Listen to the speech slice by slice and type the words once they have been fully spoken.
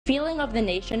Feeling of the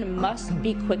nation must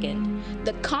be quickened.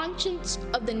 The conscience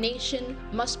of the nation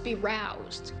must be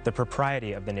roused. The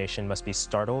propriety of the nation must be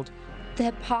startled. The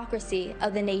hypocrisy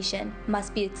of the nation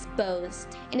must be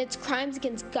exposed. And its crimes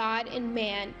against God and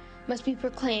man must be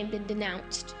proclaimed and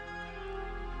denounced.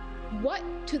 What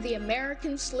to the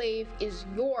American slave is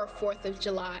your 4th of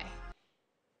July?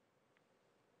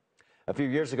 A few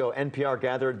years ago, NPR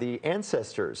gathered the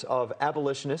ancestors of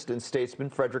abolitionist and statesman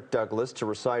Frederick Douglass to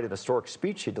recite an historic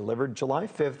speech he delivered July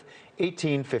 5th,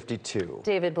 1852.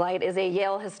 David Blight is a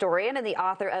Yale historian and the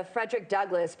author of Frederick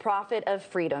Douglass, Prophet of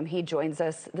Freedom. He joins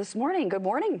us this morning. Good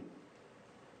morning.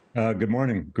 Good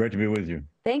morning. Great to be with you.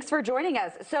 Thanks for joining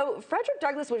us. So Frederick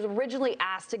Douglass was originally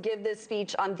asked to give this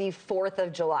speech on the 4th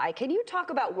of July. Can you talk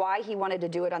about why he wanted to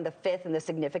do it on the 5th and the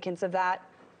significance of that?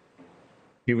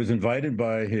 He was invited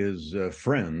by his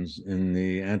friends in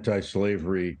the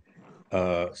anti-slavery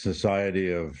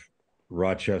Society of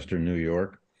Rochester, New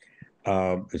York.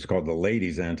 It's called the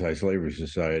Ladies Anti-Slavery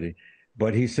Society.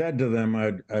 But he said to them,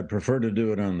 I'd prefer to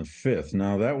do it on the 5th.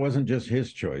 Now, that wasn't just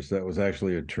his choice. That was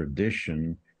actually a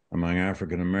tradition among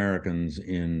African Americans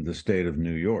in the state of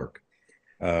New York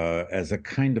as a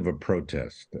kind of a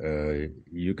protest.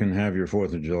 You can have your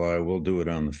 4th of July. We'll do it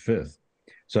on the 5th.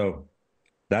 So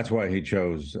that's why he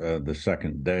chose the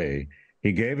second day.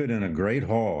 He gave it in a great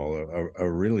hall,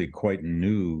 a really quite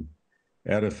new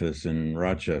edifice in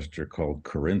Rochester called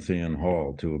Corinthian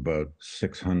Hall, to about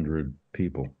 600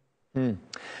 people. And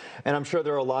I'm sure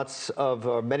there are lots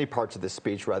of, many parts of this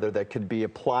speech, rather, that could be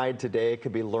applied today,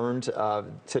 could be learned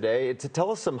today. To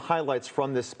tell us some highlights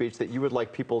from this speech that you would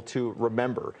like people to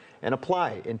remember and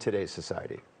apply in today's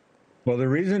society. Well, the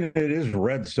reason it is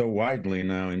read so widely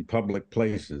now in public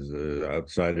places,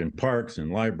 outside in parks, in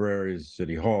libraries,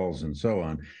 city halls, and so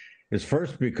on, is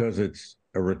first because it's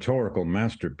a rhetorical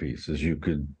masterpiece, as you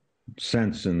could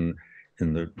sense in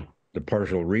the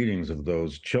partial readings of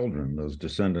those children, those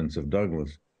descendants of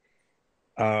Douglass.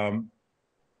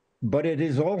 But it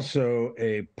is also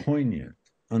a poignant,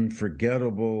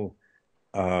 unforgettable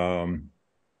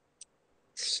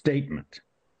statement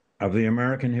of the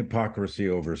American hypocrisy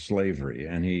over slavery.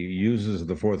 And he uses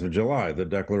the 4th of July, the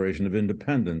Declaration of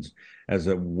Independence, as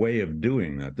a way of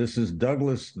doing that. This is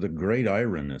Douglass, the great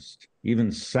ironist,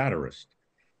 even satirist,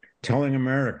 telling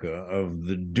America of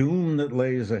the doom that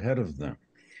lays ahead of them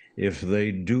if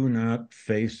they do not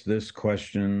face this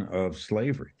question of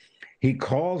slavery. He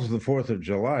calls the 4th of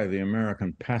July the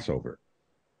American Passover.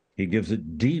 He gives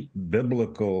it deep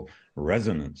biblical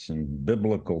resonance and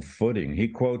biblical footing. He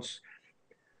quotes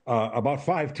about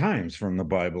 5 times from the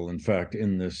Bible, in fact,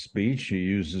 in this speech. He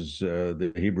uses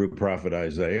the Hebrew prophet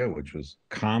Isaiah, which was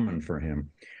common for him.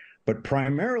 But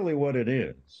primarily what it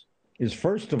is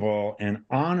first of all, an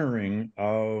honoring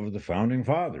of the Founding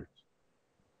Fathers,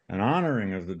 an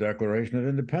honoring of the Declaration of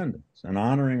Independence, an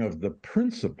honoring of the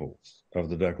principles of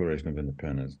the Declaration of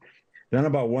Independence. Then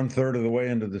about 1/3 of the way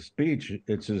into the speech,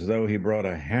 it's as though he brought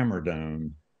a hammer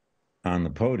down on the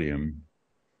podium.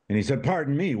 And he said,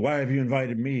 "Pardon me, why have you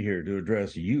invited me here to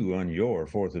address you on your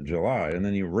 4th of July?" And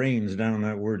then he rains down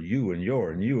that word you and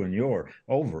your and you and your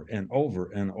over and over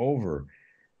and over.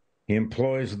 He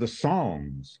employs the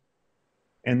Psalms.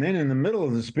 And then in the middle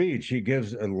of the speech, he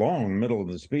gives a long middle of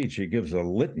the speech, he gives a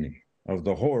litany of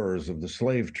the horrors of the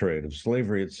slave trade, of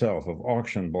slavery itself, of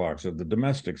auction blocks, of the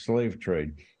domestic slave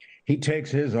trade. He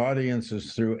takes his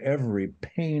audiences through every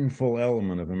painful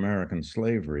element of American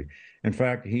slavery. In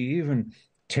fact, he even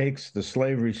takes the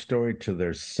slavery story to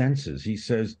their senses. He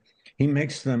says he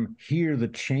makes them hear the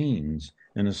chains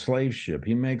in a slave ship.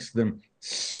 He makes them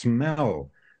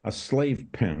smell a slave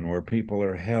pen where people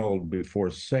are held before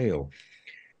sale.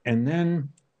 And then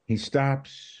he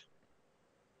stops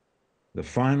the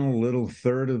final little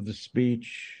third of the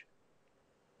speech.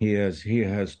 He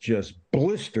has just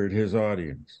blistered his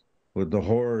audience with the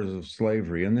horrors of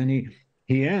slavery. And then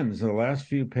he ends the last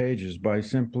few pages by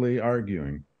simply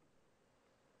arguing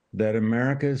that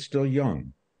America is still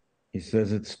young. He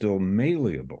says it's still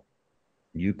malleable.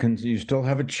 You still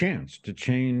have a chance to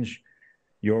change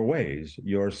your ways,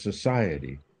 your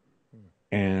society,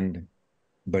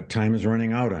 but time is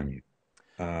running out on you.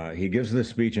 He gives this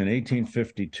speech in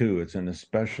 1852. It's an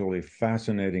especially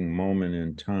fascinating moment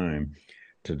in time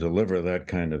to deliver that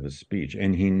kind of a speech.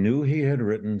 And he knew he had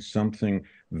written something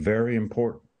very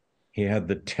important. He had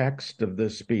the text of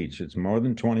this speech, it's more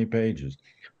than 20 pages,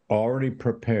 already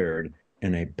prepared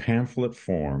in a pamphlet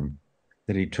form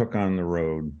that he took on the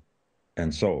road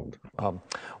and sold.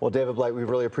 Well, David Blight, we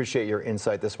really appreciate your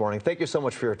insight this morning. Thank you so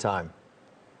much for your time.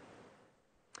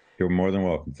 You're more than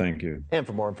welcome. Thank you. And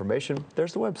for more information,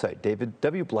 there's the website,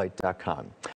 davidwblight.com.